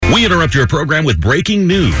We interrupt your program with breaking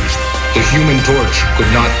news. The Human Torch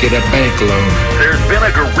could not get a bank loan. There's been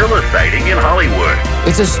a gorilla sighting in Hollywood.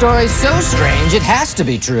 It's a story so strange, it has to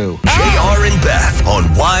be true. JR and Beth on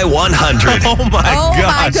Y100. Oh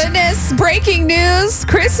my goodness. Breaking news.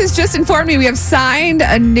 Chris has just informed me we have signed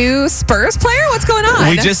a new Spurs player. What's going on?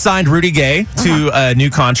 We just signed Rudy Gay to a new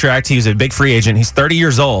contract. He's a big free agent. He's 30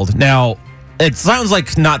 years old. Now, it sounds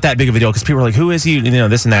like not that big of a deal because people are like, who is he? You know,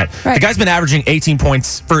 this and that. Right. The guy's been averaging 18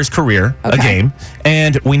 points for his career a game,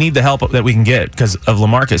 and we need the help that we can get because of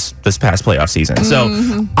LaMarcus this past playoff season.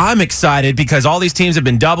 So I'm excited because all these teams have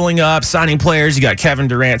been doubling up, signing players. You got Kevin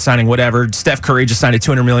Durant signing whatever. Steph Curry just signed a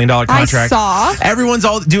 $200 million contract. I saw. Everyone's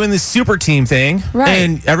all doing this super team thing,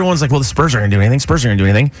 and everyone's like, well, the Spurs aren't going to do anything. Spurs aren't going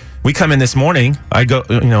to do anything. We come in this morning. I go,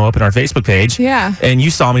 open our Facebook page. Yeah. And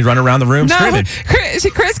you saw me run around the room screaming.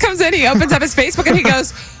 Chris comes in, he opens up his Facebook and he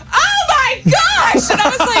goes, oh my gosh! And I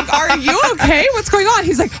was like, are you okay? What's going on?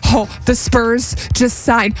 He's like, oh, the Spurs just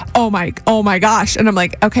signed. Oh my gosh. And I'm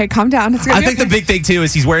like, okay, calm down. It's I think the big thing too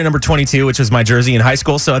is he's wearing number 22, which was my jersey in high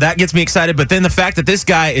school. So that gets me excited. But then the fact that this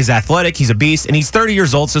guy is athletic, he's a beast, and he's 30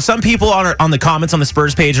 years old. So some people on the comments on the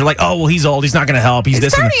Spurs page are like, oh, well, he's old. He's not going to help. He's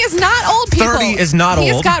this. 30 is not old, people. 30 is not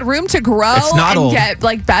old. He's got room to grow and get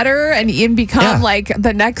like better and become like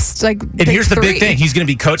the next like. And here's the big thing: he's going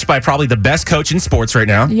to be coached by probably the best coach in sports right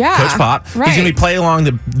now. Yeah, Coach Pop. Right. He's going to be playing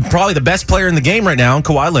along probably the best player in the game right now,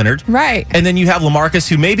 Kawhi Leonard. Right. And then you have LaMarcus,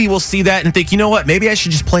 who maybe will see that and think, you know what? Maybe I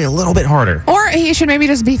should just play a little bit harder. Or he should maybe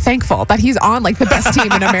just be thankful that he's on like the best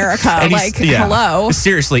team in America. Hello.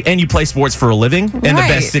 Seriously. And you play sports for a living in the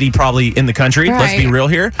best city probably in the country. Right. Let's be real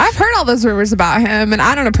here. I've heard all those rumors about him, and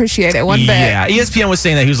I don't appreciate it one bit. Yeah, ESPN was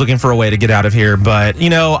saying that he was looking for a way to get out of here, but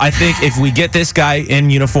I think if we get this guy in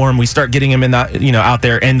uniform, we start getting him in that out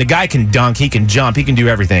there, and the guy can dunk, he can jump, he can do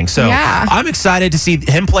everything. So I'm excited to see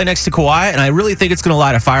him play next to Kawhi, and I really think it's going to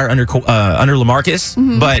light a fire under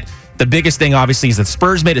LaMarcus. But the biggest thing, obviously, is that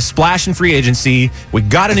Spurs made a splash in free agency. We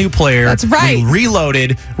got a new player. That's right. We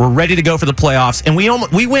reloaded. We're ready to go for the playoffs, and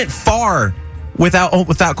we went far without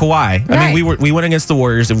Kawhi. Right. I mean, we went against the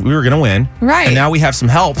Warriors. We were going to win. Right. And now we have some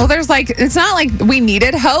help. Well, it's not like we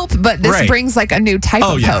needed hope, but this brings like a new type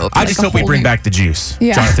of hope. I just hope we bring back the juice.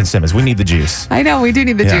 Yeah. Jonathan Simmons. We need the juice. I know, we do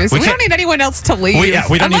need the juice. We don't need anyone else to leave. We don't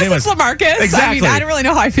need anyone. Unless it's LaMarcus. Exactly. I mean, I don't really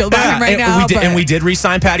know how I feel about him right now. We did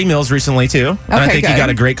re-sign Patty Mills recently, too. And I think he got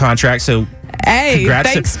a great contract, so... Hey,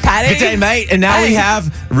 congrats thanks, Patty. Good day, mate. And now we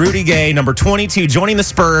have Rudy Gay, number 22, joining the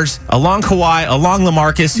Spurs, along Kawhi, along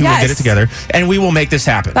LaMarcus, who will get it together, and we will make this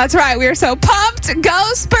happen. That's right. We are so pumped.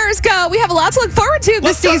 Go, Spurs, go. We have a lot to look forward to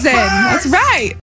this season. That's right.